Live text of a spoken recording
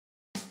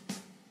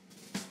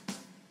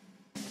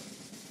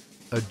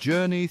A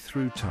journey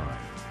through time.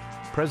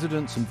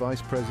 Presidents and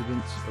Vice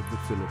Presidents of the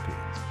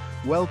Philippines.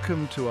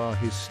 Welcome to our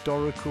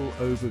historical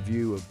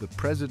overview of the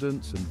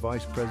Presidents and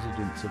Vice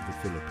Presidents of the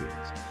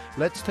Philippines.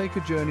 Let's take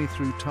a journey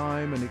through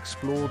time and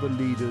explore the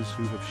leaders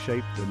who have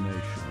shaped the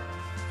nation.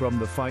 From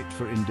the fight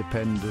for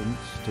independence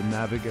to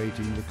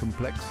navigating the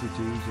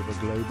complexities of a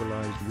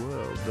globalized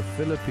world, the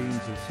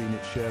Philippines has seen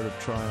its share of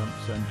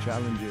triumphs and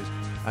challenges,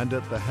 and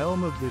at the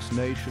helm of this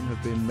nation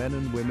have been men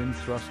and women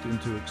thrust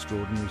into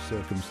extraordinary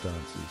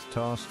circumstances,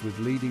 tasked with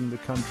leading the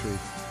country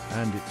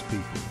and its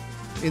people.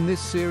 In this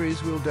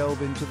series, we'll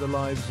delve into the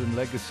lives and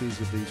legacies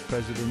of these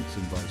presidents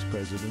and vice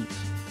presidents,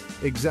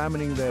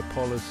 examining their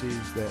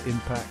policies, their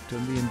impact,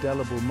 and the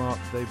indelible mark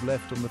they've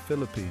left on the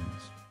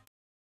Philippines.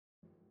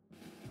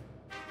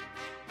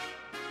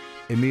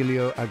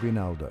 Emilio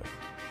Aguinaldo,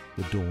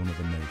 the dawn of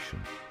a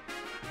nation.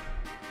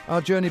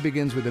 Our journey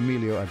begins with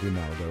Emilio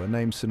Aguinaldo, a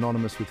name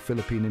synonymous with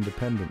Philippine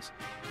independence.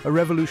 A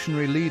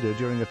revolutionary leader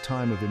during a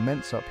time of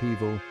immense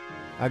upheaval,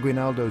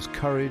 Aguinaldo's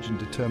courage and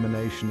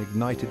determination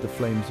ignited the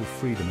flames of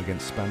freedom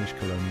against Spanish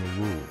colonial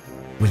rule.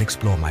 We'll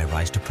explore my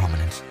rise to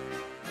prominence,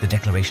 the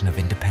Declaration of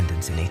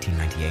Independence in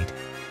 1898,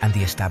 and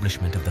the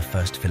establishment of the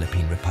First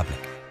Philippine Republic.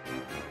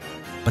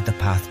 But the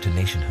path to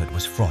nationhood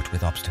was fraught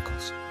with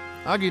obstacles.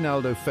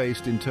 Aguinaldo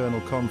faced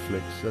internal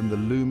conflicts and the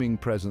looming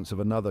presence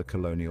of another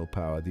colonial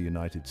power, the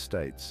United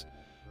States.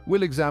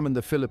 We'll examine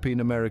the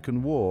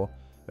Philippine-American War,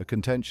 a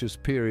contentious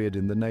period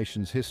in the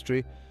nation's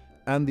history,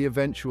 and the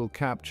eventual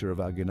capture of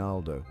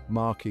Aguinaldo,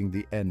 marking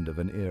the end of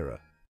an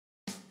era.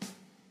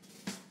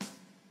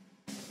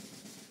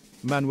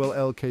 Manuel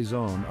L.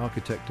 Quezon,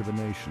 architect of a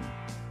nation.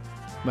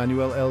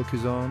 Manuel L.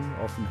 Quezon,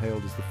 often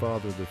hailed as the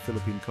father of the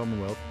Philippine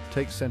Commonwealth,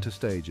 takes center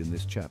stage in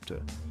this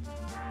chapter.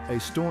 A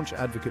staunch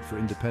advocate for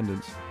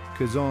independence,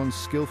 Quezon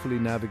skillfully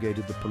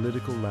navigated the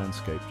political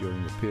landscape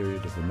during the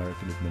period of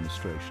American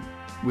administration.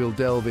 We'll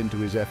delve into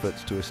his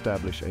efforts to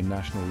establish a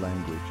national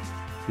language,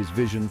 his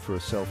vision for a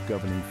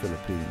self-governing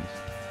Philippines,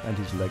 and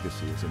his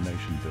legacy as a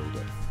nation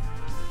builder.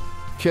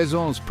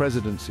 Quezon's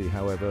presidency,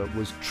 however,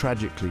 was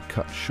tragically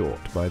cut short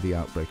by the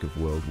outbreak of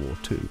World War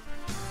II.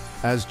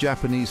 As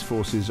Japanese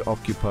forces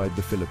occupied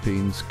the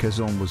Philippines,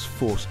 Quezon was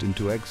forced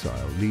into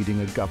exile,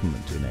 leading a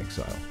government in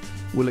exile.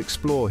 We'll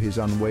explore his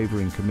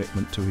unwavering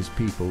commitment to his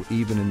people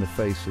even in the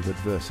face of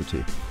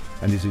adversity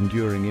and his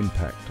enduring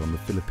impact on the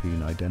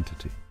Philippine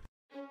identity.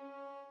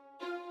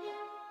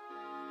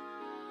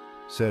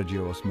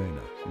 Sergio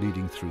Osmeña,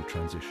 leading through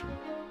transition.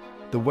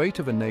 The weight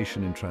of a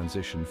nation in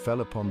transition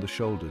fell upon the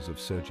shoulders of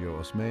Sergio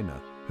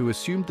Osmeña, who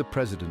assumed the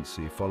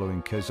presidency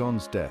following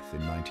Quezon's death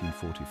in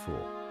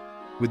 1944.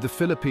 With the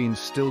Philippines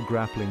still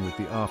grappling with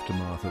the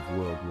aftermath of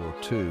World War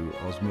II,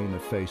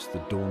 Osmeña faced the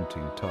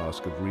daunting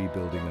task of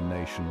rebuilding a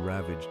nation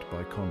ravaged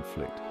by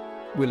conflict.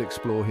 We'll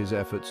explore his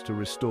efforts to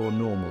restore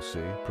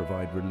normalcy,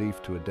 provide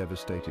relief to a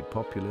devastated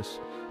populace,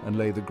 and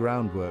lay the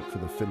groundwork for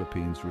the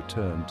Philippines'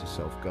 return to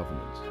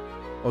self-governance.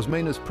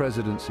 Osmeña's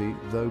presidency,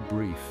 though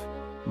brief,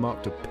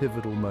 marked a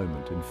pivotal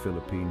moment in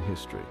Philippine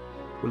history.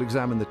 We'll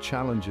examine the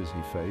challenges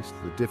he faced,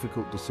 the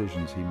difficult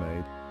decisions he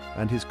made,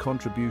 and his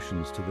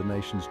contributions to the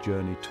nation's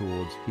journey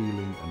towards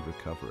healing and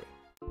recovery.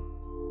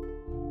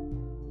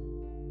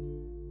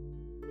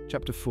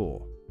 Chapter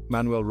 4.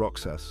 Manuel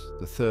Roxas,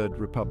 the Third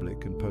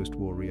Republic and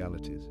Post-War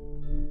Realities.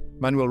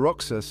 Manuel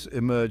Roxas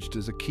emerged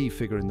as a key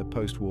figure in the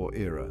post-war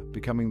era,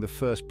 becoming the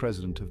first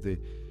president of the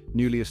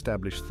newly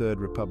established Third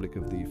Republic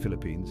of the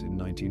Philippines in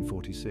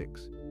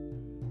 1946.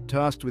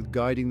 Tasked with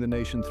guiding the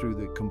nation through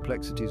the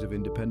complexities of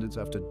independence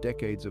after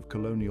decades of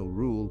colonial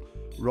rule,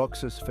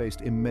 Roxas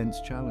faced immense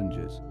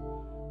challenges.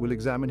 We'll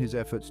examine his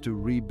efforts to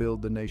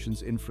rebuild the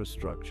nation's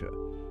infrastructure,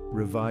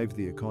 revive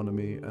the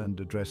economy, and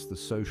address the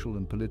social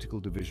and political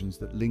divisions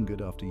that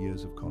lingered after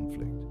years of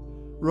conflict.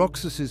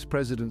 Roxas's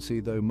presidency,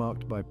 though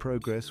marked by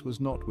progress, was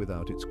not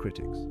without its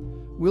critics.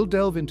 We'll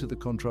delve into the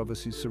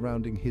controversies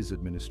surrounding his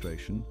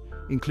administration,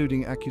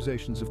 including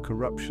accusations of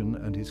corruption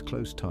and his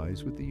close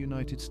ties with the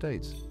United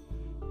States.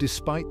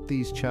 Despite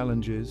these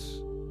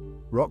challenges,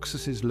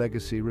 Roxas's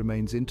legacy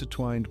remains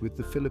intertwined with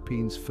the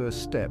Philippines'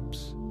 first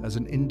steps as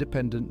an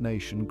independent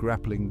nation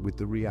grappling with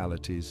the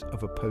realities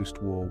of a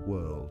post-war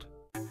world.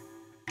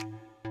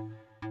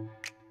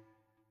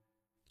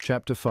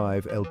 Chapter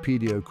 5.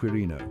 Elpidio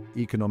Quirino,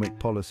 Economic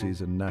Policies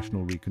and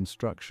National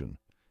Reconstruction.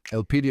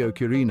 Elpidio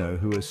Quirino,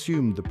 who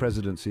assumed the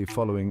presidency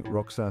following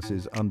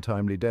Roxas's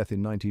untimely death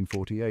in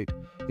 1948,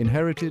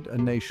 inherited a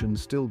nation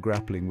still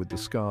grappling with the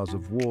scars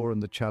of war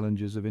and the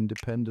challenges of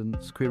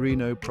independence.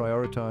 Quirino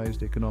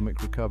prioritized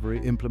economic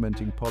recovery,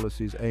 implementing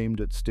policies aimed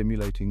at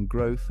stimulating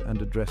growth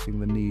and addressing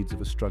the needs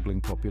of a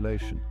struggling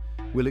population.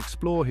 We'll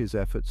explore his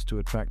efforts to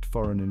attract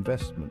foreign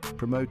investment,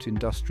 promote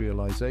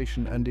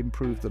industrialization, and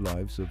improve the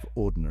lives of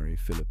ordinary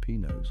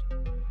Filipinos.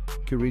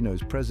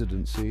 Quirino's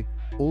presidency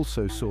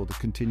also saw the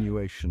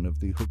continuation of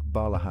the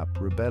Hukbalahap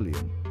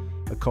Rebellion,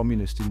 a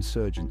communist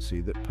insurgency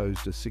that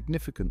posed a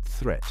significant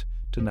threat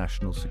to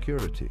national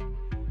security.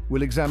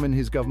 We'll examine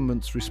his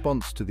government's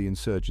response to the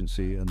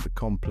insurgency and the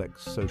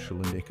complex social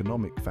and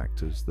economic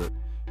factors that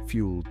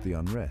fueled the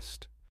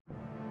unrest.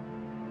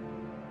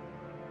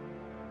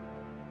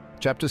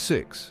 Chapter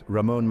 6.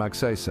 Ramon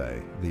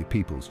Magsaysay, the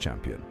People's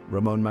Champion.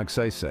 Ramon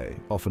Magsaysay,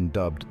 often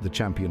dubbed the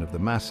Champion of the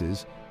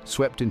Masses,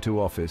 swept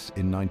into office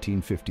in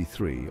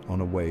 1953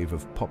 on a wave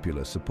of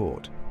popular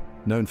support.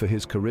 Known for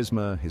his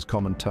charisma, his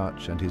common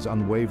touch, and his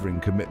unwavering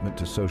commitment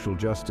to social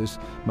justice,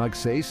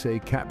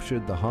 Magsaysay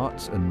captured the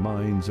hearts and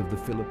minds of the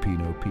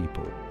Filipino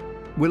people.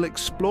 We'll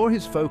explore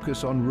his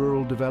focus on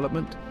rural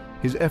development,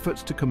 his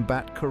efforts to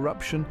combat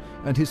corruption,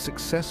 and his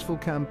successful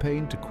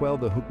campaign to quell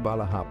the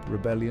Hukbalahap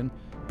rebellion,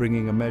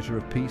 bringing a measure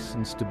of peace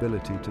and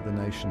stability to the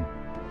nation.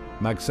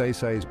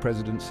 Magsaysay's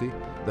presidency,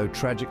 though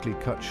tragically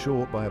cut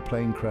short by a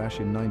plane crash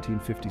in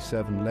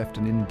 1957, left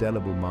an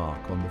indelible mark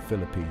on the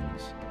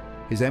Philippines.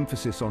 His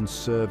emphasis on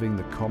serving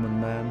the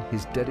common man,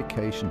 his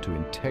dedication to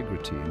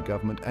integrity in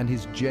government, and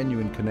his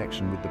genuine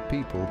connection with the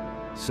people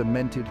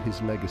cemented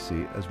his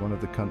legacy as one of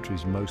the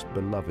country's most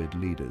beloved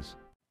leaders.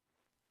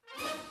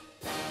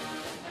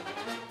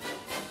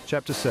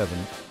 Chapter 7.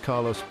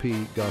 Carlos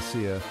P.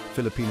 Garcia,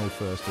 Filipino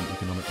First and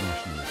Economic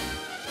Nationalism.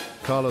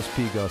 Carlos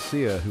P.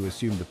 Garcia, who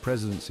assumed the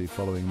presidency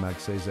following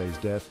Magsaysay's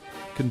death,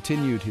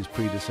 continued his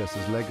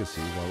predecessor's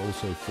legacy while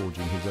also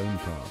forging his own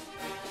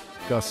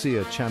path.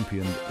 Garcia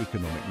championed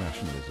economic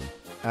nationalism,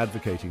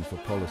 advocating for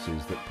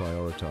policies that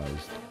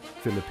prioritized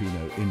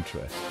Filipino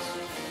interests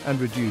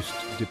and reduced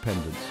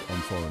dependence on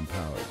foreign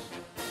powers.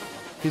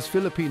 His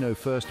Filipino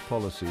First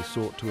policy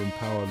sought to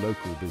empower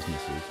local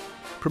businesses,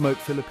 promote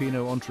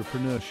Filipino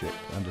entrepreneurship,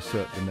 and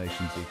assert the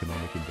nation's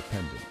economic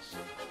independence.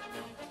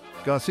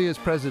 Garcia's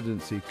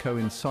presidency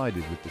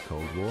coincided with the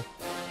Cold War,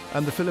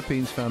 and the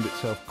Philippines found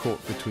itself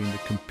caught between the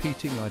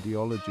competing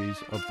ideologies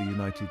of the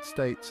United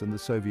States and the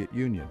Soviet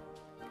Union.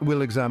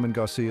 We'll examine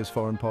Garcia's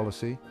foreign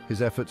policy,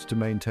 his efforts to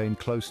maintain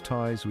close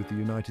ties with the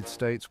United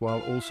States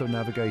while also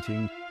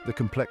navigating the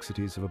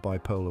complexities of a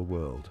bipolar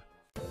world.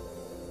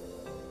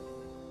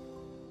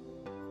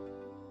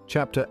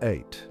 Chapter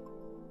 8.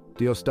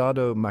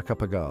 Diosdado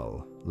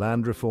Macapagal,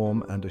 Land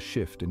Reform and a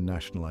Shift in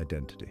National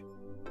Identity.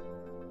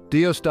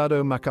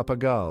 Diosdado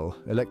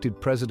Macapagal,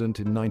 elected president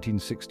in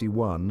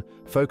 1961,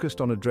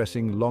 focused on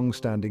addressing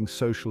long-standing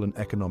social and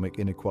economic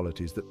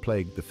inequalities that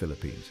plagued the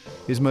Philippines.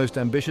 His most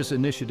ambitious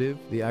initiative,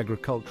 the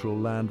Agricultural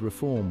Land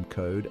Reform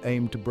Code,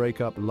 aimed to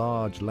break up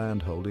large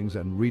landholdings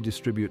and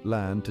redistribute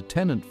land to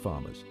tenant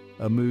farmers,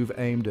 a move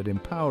aimed at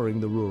empowering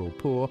the rural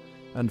poor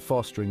and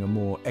fostering a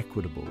more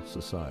equitable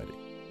society.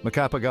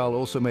 Macapagal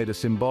also made a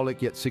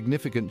symbolic yet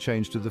significant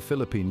change to the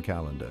Philippine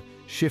calendar,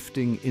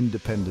 shifting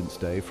Independence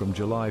Day from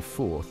July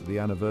 4th, the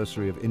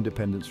anniversary of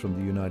independence from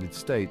the United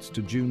States,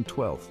 to June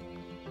 12th,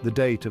 the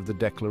date of the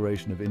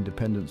Declaration of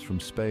Independence from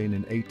Spain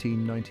in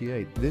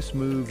 1898. This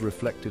move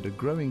reflected a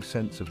growing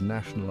sense of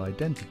national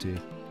identity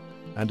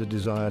and a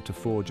desire to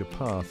forge a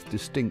path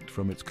distinct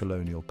from its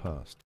colonial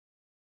past.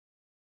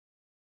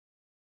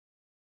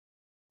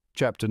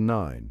 Chapter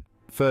 9.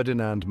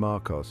 Ferdinand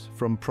Marcos,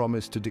 From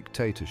Promise to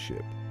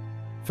Dictatorship.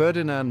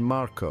 Ferdinand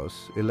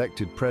Marcos,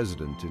 elected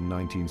president in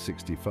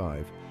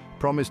 1965,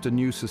 promised a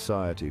new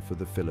society for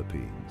the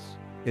Philippines.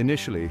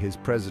 Initially, his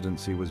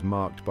presidency was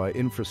marked by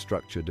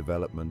infrastructure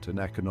development and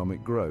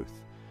economic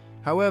growth.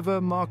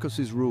 However,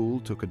 Marcos's rule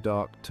took a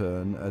dark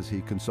turn as he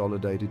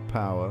consolidated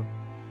power,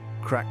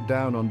 cracked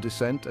down on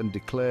dissent, and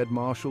declared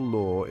martial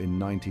law in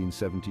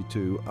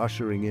 1972,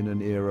 ushering in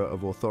an era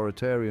of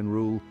authoritarian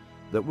rule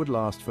that would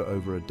last for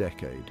over a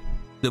decade.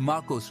 The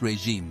Marcos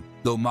regime,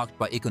 though marked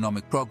by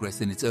economic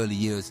progress in its early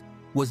years,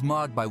 was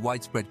marred by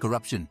widespread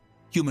corruption,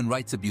 human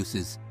rights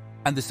abuses,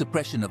 and the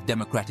suppression of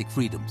democratic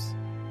freedoms.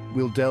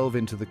 We'll delve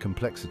into the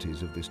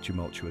complexities of this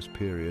tumultuous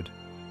period,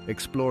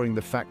 exploring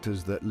the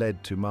factors that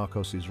led to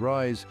Marcos's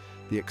rise,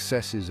 the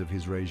excesses of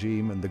his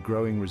regime, and the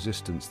growing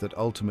resistance that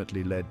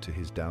ultimately led to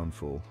his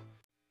downfall.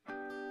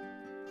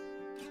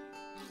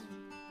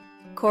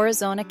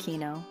 Corazon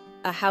Aquino,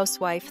 a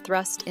housewife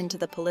thrust into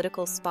the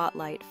political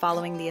spotlight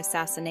following the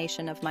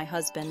assassination of my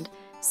husband,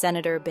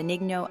 Senator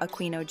Benigno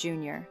Aquino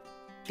Jr.,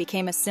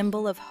 became a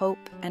symbol of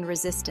hope and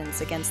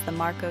resistance against the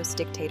Marcos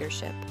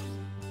dictatorship.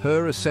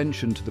 Her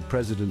ascension to the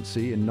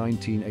presidency in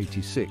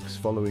 1986,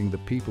 following the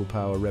People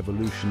Power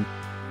Revolution,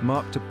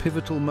 marked a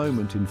pivotal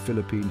moment in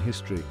Philippine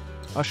history,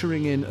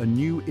 ushering in a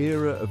new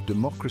era of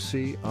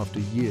democracy after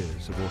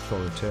years of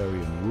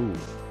authoritarian rule.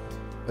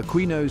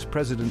 Aquino's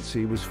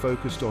presidency was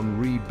focused on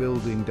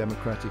rebuilding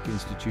democratic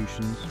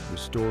institutions,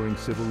 restoring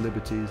civil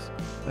liberties,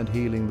 and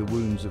healing the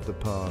wounds of the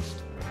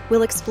past.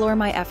 We'll explore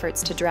my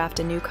efforts to draft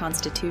a new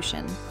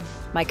constitution,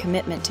 my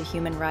commitment to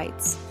human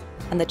rights,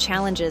 and the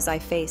challenges I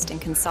faced in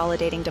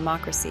consolidating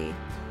democracy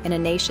in a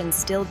nation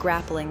still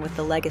grappling with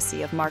the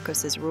legacy of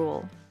Marcos's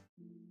rule.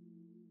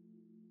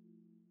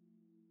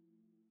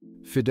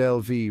 Fidel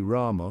V.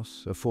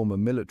 Ramos, a former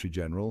military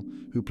general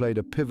who played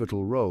a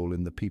pivotal role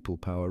in the People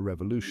Power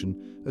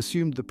Revolution,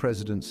 assumed the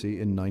presidency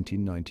in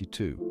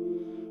 1992.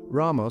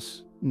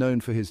 Ramos,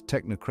 known for his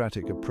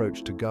technocratic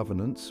approach to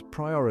governance,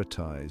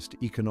 prioritized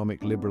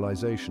economic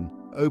liberalization,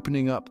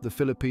 opening up the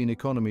Philippine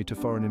economy to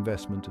foreign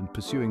investment and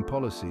pursuing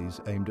policies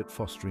aimed at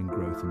fostering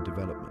growth and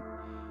development.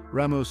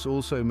 Ramos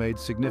also made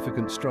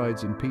significant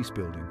strides in peace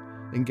building,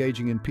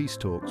 engaging in peace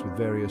talks with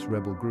various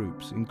rebel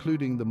groups,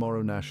 including the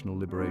Moro National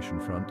Liberation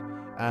Front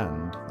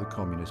and the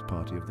Communist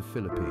Party of the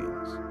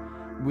Philippines.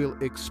 We'll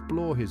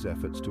explore his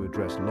efforts to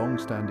address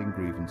long-standing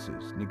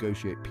grievances,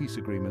 negotiate peace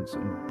agreements,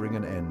 and bring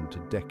an end to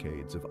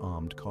decades of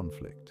armed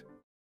conflict.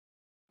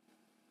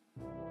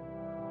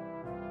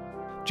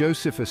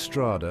 Joseph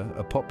Estrada,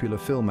 a popular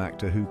film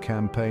actor who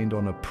campaigned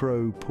on a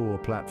pro-poor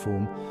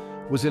platform,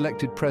 was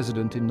elected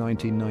president in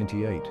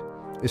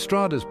 1998.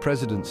 Estrada's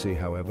presidency,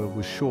 however,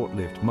 was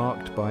short-lived,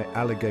 marked by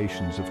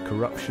allegations of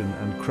corruption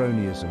and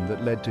cronyism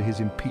that led to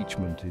his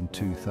impeachment in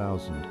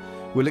 2000.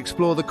 We'll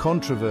explore the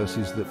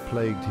controversies that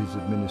plagued his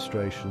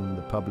administration,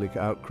 the public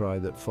outcry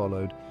that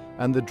followed,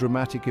 and the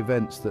dramatic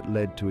events that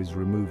led to his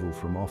removal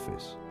from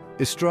office.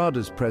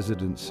 Estrada's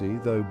presidency,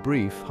 though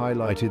brief,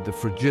 highlighted the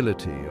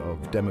fragility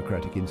of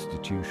democratic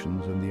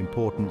institutions and the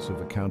importance of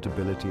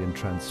accountability and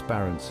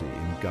transparency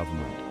in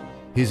government.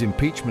 His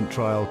impeachment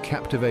trial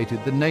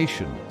captivated the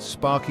nation,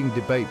 sparking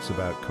debates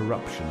about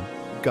corruption,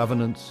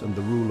 governance, and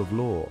the rule of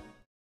law.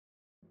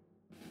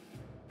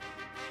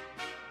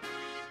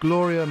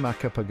 Gloria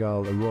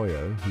Macapagal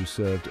Arroyo, who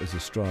served as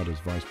Estrada's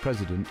vice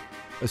president,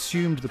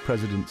 assumed the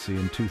presidency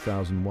in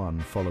 2001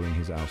 following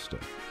his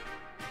ouster.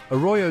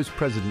 Arroyo's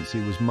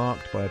presidency was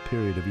marked by a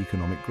period of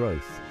economic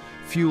growth,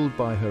 fueled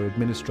by her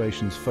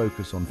administration's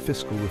focus on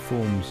fiscal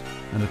reforms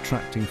and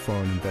attracting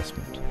foreign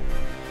investment.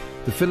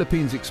 The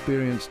Philippines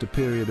experienced a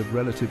period of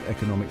relative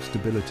economic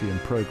stability and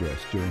progress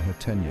during her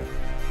tenure.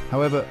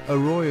 However,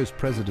 Arroyo's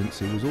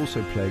presidency was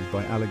also plagued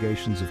by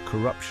allegations of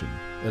corruption,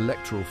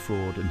 electoral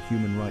fraud, and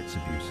human rights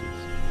abuses.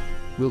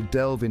 We'll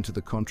delve into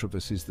the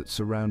controversies that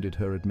surrounded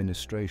her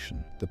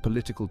administration, the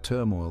political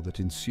turmoil that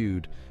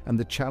ensued, and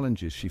the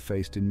challenges she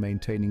faced in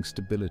maintaining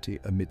stability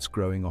amidst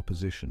growing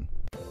opposition.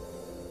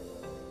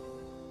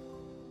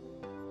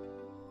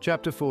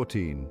 Chapter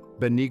 14.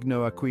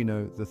 Benigno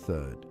Aquino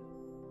III.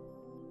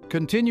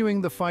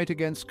 Continuing the fight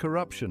against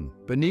corruption,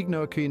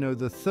 Benigno Aquino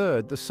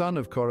III, the son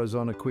of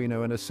Corazon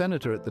Aquino and a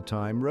senator at the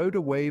time, rode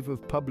a wave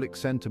of public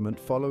sentiment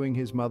following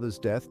his mother's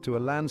death to a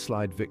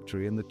landslide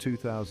victory in the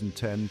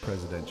 2010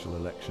 presidential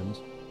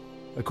elections.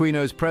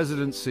 Aquino's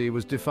presidency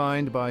was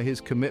defined by his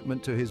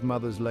commitment to his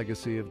mother's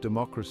legacy of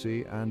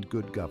democracy and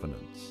good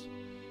governance.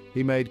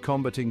 He made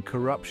combating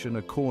corruption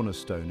a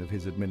cornerstone of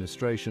his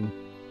administration,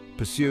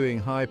 pursuing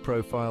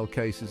high-profile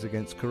cases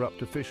against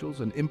corrupt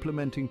officials and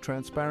implementing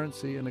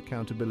transparency and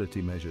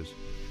accountability measures.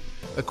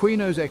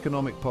 Aquino's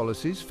economic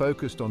policies,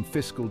 focused on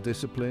fiscal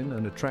discipline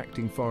and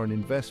attracting foreign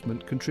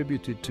investment,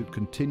 contributed to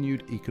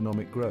continued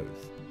economic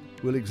growth.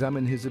 We'll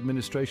examine his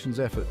administration's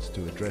efforts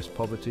to address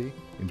poverty,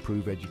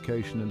 improve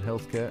education and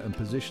healthcare, and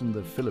position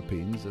the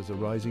Philippines as a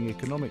rising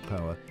economic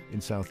power in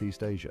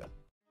Southeast Asia.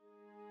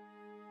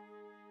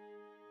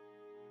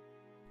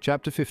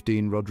 Chapter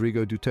 15.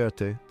 Rodrigo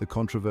Duterte, the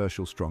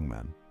controversial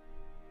strongman.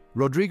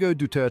 Rodrigo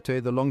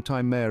Duterte, the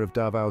longtime mayor of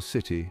Davao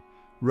City,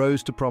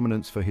 rose to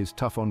prominence for his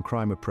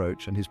tough-on-crime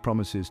approach and his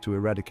promises to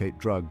eradicate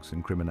drugs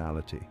and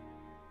criminality.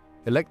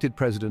 Elected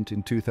president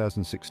in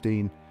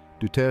 2016,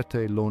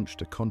 Duterte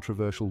launched a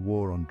controversial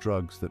war on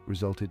drugs that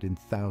resulted in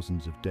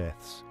thousands of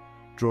deaths,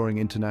 drawing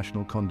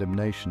international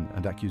condemnation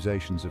and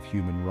accusations of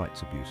human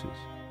rights abuses.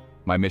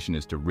 My mission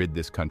is to rid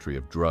this country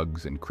of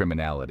drugs and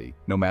criminality,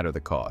 no matter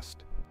the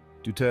cost.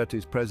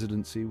 Duterte's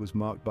presidency was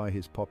marked by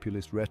his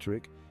populist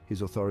rhetoric,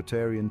 his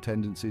authoritarian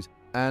tendencies,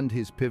 and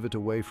his pivot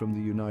away from the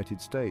United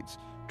States,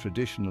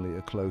 traditionally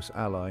a close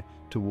ally,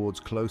 towards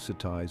closer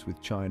ties with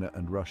China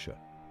and Russia.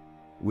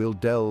 We'll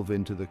delve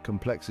into the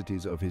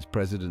complexities of his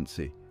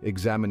presidency,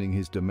 examining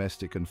his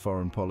domestic and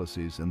foreign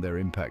policies and their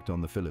impact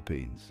on the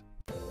Philippines.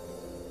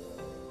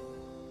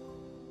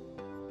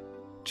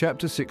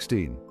 Chapter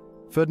 16.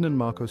 Ferdinand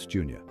Marcos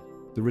Jr.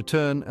 The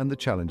return and the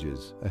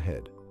challenges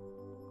ahead.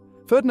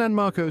 Ferdinand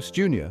Marcos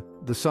Jr.,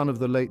 the son of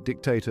the late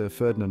dictator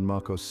Ferdinand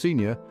Marcos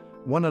Sr.,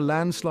 won a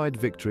landslide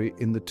victory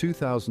in the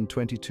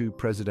 2022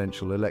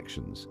 presidential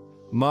elections,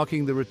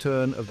 marking the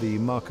return of the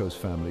Marcos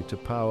family to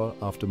power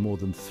after more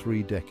than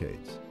 3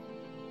 decades.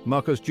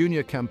 Marcos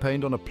Jr.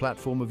 campaigned on a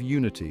platform of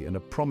unity and a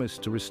promise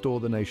to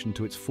restore the nation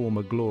to its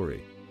former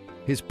glory.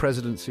 His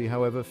presidency,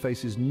 however,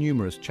 faces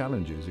numerous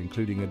challenges,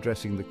 including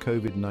addressing the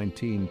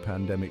COVID-19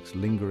 pandemic's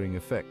lingering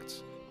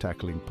effects,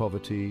 tackling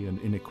poverty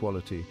and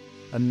inequality,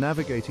 and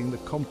navigating the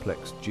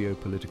complex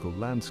geopolitical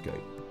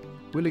landscape.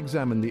 We'll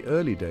examine the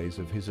early days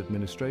of his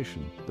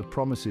administration, the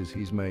promises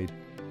he's made,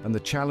 and the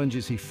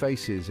challenges he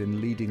faces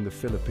in leading the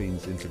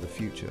Philippines into the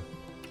future.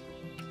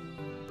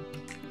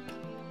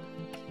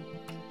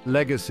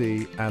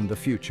 Legacy and the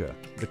future,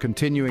 the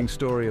continuing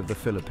story of the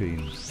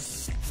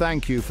Philippines.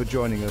 Thank you for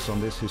joining us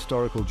on this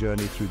historical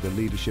journey through the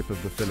leadership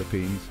of the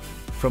Philippines.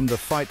 From the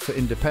fight for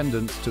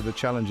independence to the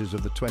challenges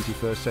of the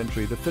 21st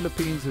century, the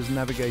Philippines has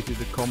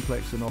navigated a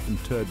complex and often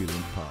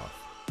turbulent path.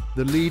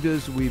 The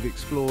leaders we've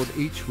explored,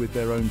 each with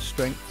their own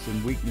strengths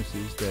and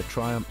weaknesses, their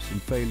triumphs and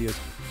failures,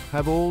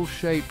 have all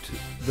shaped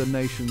the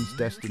nation's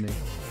destiny.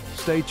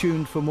 Stay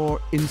tuned for more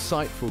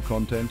insightful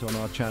content on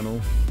our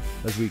channel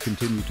as we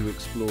continue to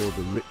explore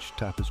the rich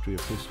tapestry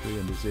of history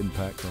and its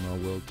impact on our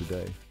world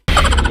today.